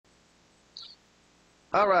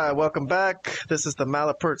All right, welcome back. This is the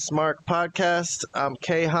Malapert Smart Podcast. I'm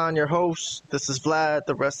Kayhan, your host. This is Vlad,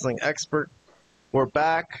 the wrestling expert. We're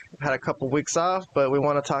back. Had a couple weeks off, but we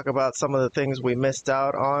want to talk about some of the things we missed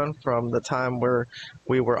out on from the time where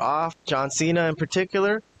we were off. John Cena in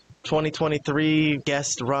particular, 2023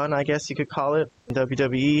 guest run, I guess you could call it, in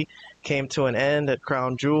WWE came to an end at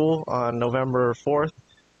Crown Jewel on November 4th.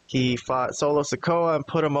 He fought Solo Sikoa and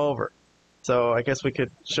put him over. So I guess we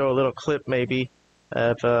could show a little clip maybe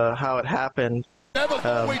of how it happened. Never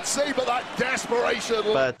thought we'd see, but that desperation.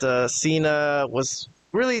 But Cena was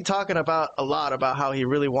really talking about a lot about how he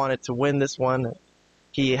really wanted to win this one.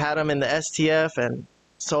 He had him in the STF, and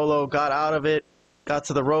Solo got out of it, got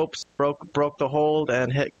to the ropes, broke the hold,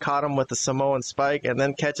 and caught him with the Samoan spike, and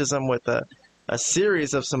then catches him with a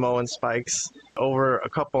series of Samoan spikes over a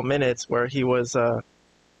couple minutes where he was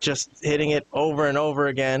just hitting it over and over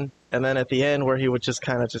again. And then at the end where he would just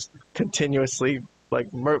kind of just continuously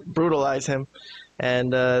brutalize him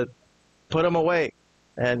and put him away.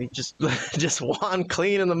 And he just won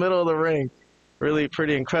clean in the middle of the ring. Really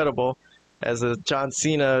pretty incredible. As a John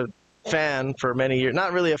Cena fan for many years,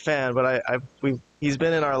 not really a fan, but he's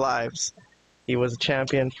been in our lives. He was a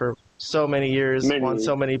champion for so many years, won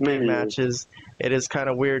so many big matches. It is kind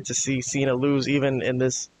of weird to see Cena lose even in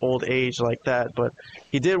this old age like that, but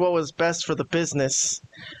he did what was best for the business.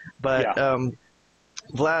 But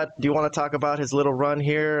Vlad, do you want to talk about his little run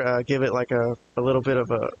here? Give it like a little bit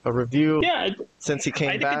of a review. Yeah, since he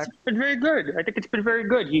came back. It's been very good. I think it's been very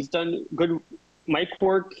good. He's done good mic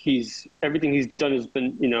work. Everything he's done has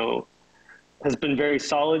been very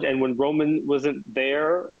solid. And when Roman wasn't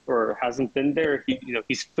there or hasn't been there,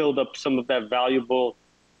 he's filled up some of that valuable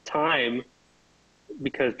time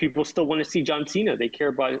because people still want to see John Cena. They care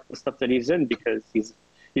about the stuff that he's in because he's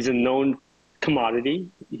a known commodity.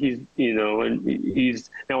 He's now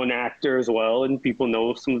an actor as well, and people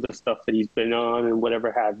know some of the stuff that he's been on and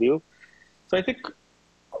whatever have you. So I think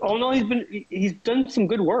all in all, he's done some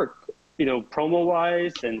good work, promo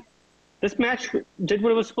wise, and this match did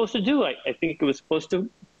what it was supposed to do. I think it was supposed to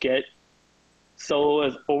get Solo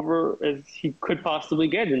as over as he could possibly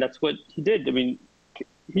get, and that's what he did. I mean,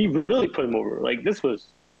 he really put him over. Like, this was,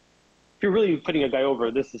 if you're really putting a guy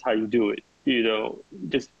over, this is how you do it.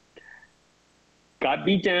 Just got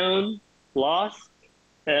beat down, lost,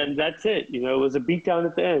 and that's it. It was a beat down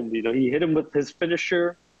at the end. He hit him with his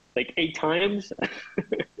finisher like 8 times.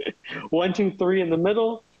 1, 2, 3 in the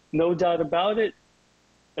middle, no doubt about it.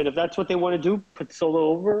 And if that's what they want to do, put Solo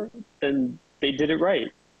over, then they did it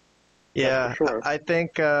right. Yeah, sure. I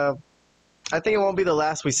think it won't be the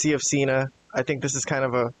last we see of Cena. I think this is kind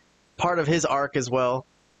of a part of his arc as well.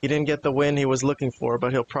 He didn't get the win he was looking for,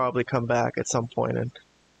 but he'll probably come back at some point and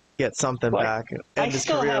get something back and end his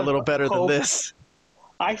career a little better than this.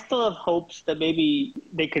 I still have hopes that maybe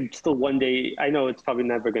they could still one day, I know it's probably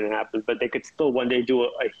never going to happen, but they could still one day do a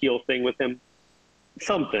heel thing with him.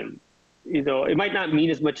 Something. It might not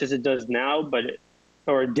mean as much as it does now,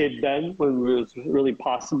 or it did then when it was really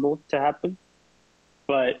possible to happen.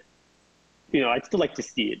 But, I'd still like to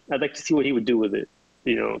see it. I'd like to see what he would do with it.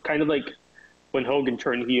 Kind of like when Hogan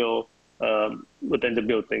turned heel with the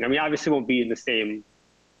NWO thing. I mean, obviously it won't be in the same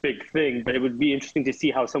big thing, but it would be interesting to see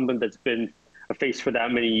how someone that's been a face for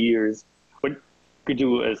that many years could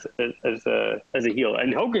do as a heel.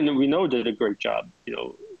 And Hogan, we know, did a great job.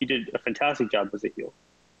 He did a fantastic job as a heel.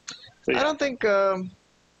 So, yeah. I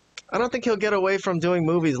don't think he'll get away from doing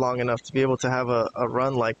movies long enough to be able to have a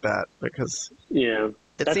run like that because it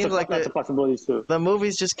seems like that's a possibility too. The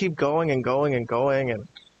movies just keep going and going and going, and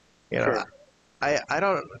Sure.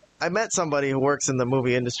 I met somebody who works in the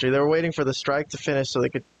movie industry. They were waiting for the strike to finish so they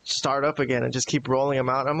could start up again and just keep rolling them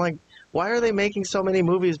out. I'm like, why are they making so many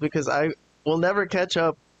movies? Because I will never catch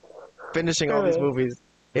up finishing all these movies.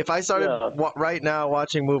 If I started right now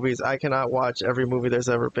watching movies, I cannot watch every movie there's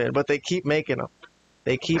ever been. But they keep making them.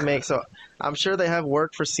 So I'm sure they have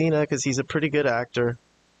work for Cena because he's a pretty good actor.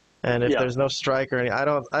 And if there's no strike or anything, I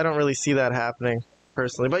don't really see that happening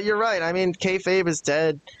personally. But you're right. I mean, kayfabe is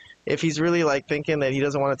dead. If he's really thinking that he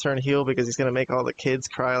doesn't want to turn heel because he's going to make all the kids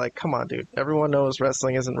cry, come on, dude. Everyone knows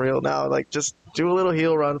wrestling isn't real now. Just do a little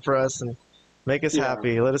heel run for us and make us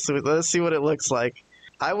happy. Let us see what it looks like.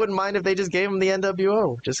 I wouldn't mind if they just gave him the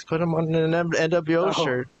NWO. Just put him on an NWO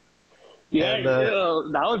shirt. Yeah, and,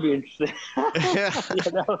 that would be interesting.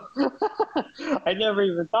 I never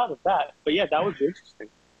even thought of that. But yeah, that would be interesting.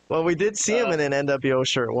 Well, we did see him in an NWO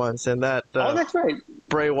shirt once, and that that's right.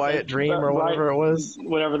 Bray Wyatt dream or whatever it was.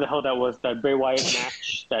 Whatever the hell that was, that Bray Wyatt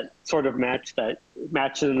match, that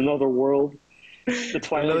match in another world. The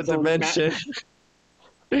Twilight another Zone dimension.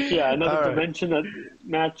 Another dimension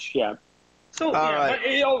match, yeah. So All yeah, right.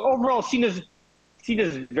 but overall, Cena's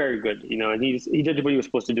very good, and he did what he was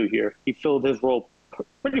supposed to do here. He filled his role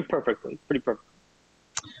pretty perfectly.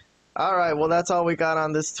 All right, well, that's all we got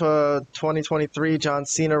on this 2023 John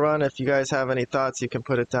Cena run. If you guys have any thoughts, you can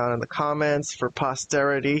put it down in the comments for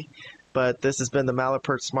posterity. But this has been the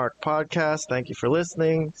Malapert Smart Podcast. Thank you for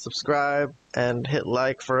listening. Subscribe and hit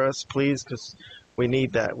like for us, please, because we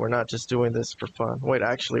need that. We're not just doing this for fun. Wait,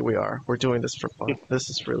 actually, we are. We're doing this for fun. This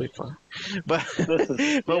is really fun. But we need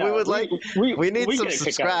some get a kick out of it.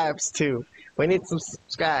 subscribes too. We need some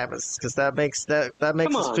subscribers because that makes us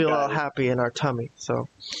on, feel all guys. happy in our tummy. So.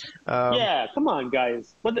 Yeah, come on,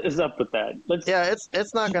 guys. What is up with that? Yeah,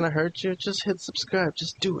 it's not gonna hurt you. Just hit subscribe.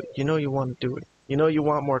 Just do it. You know you want to do it. You know you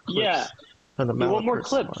want more clips. Yeah. From the You want more Malapert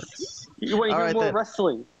clips. Smarts. You want to All hear right, more then.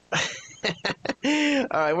 wrestling.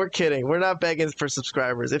 All right, we're kidding. We're not begging for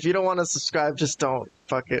subscribers. If you don't want to subscribe, just don't.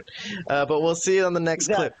 Fuck it. But we'll see you on the next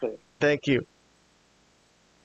clip. Exactly. Thank you.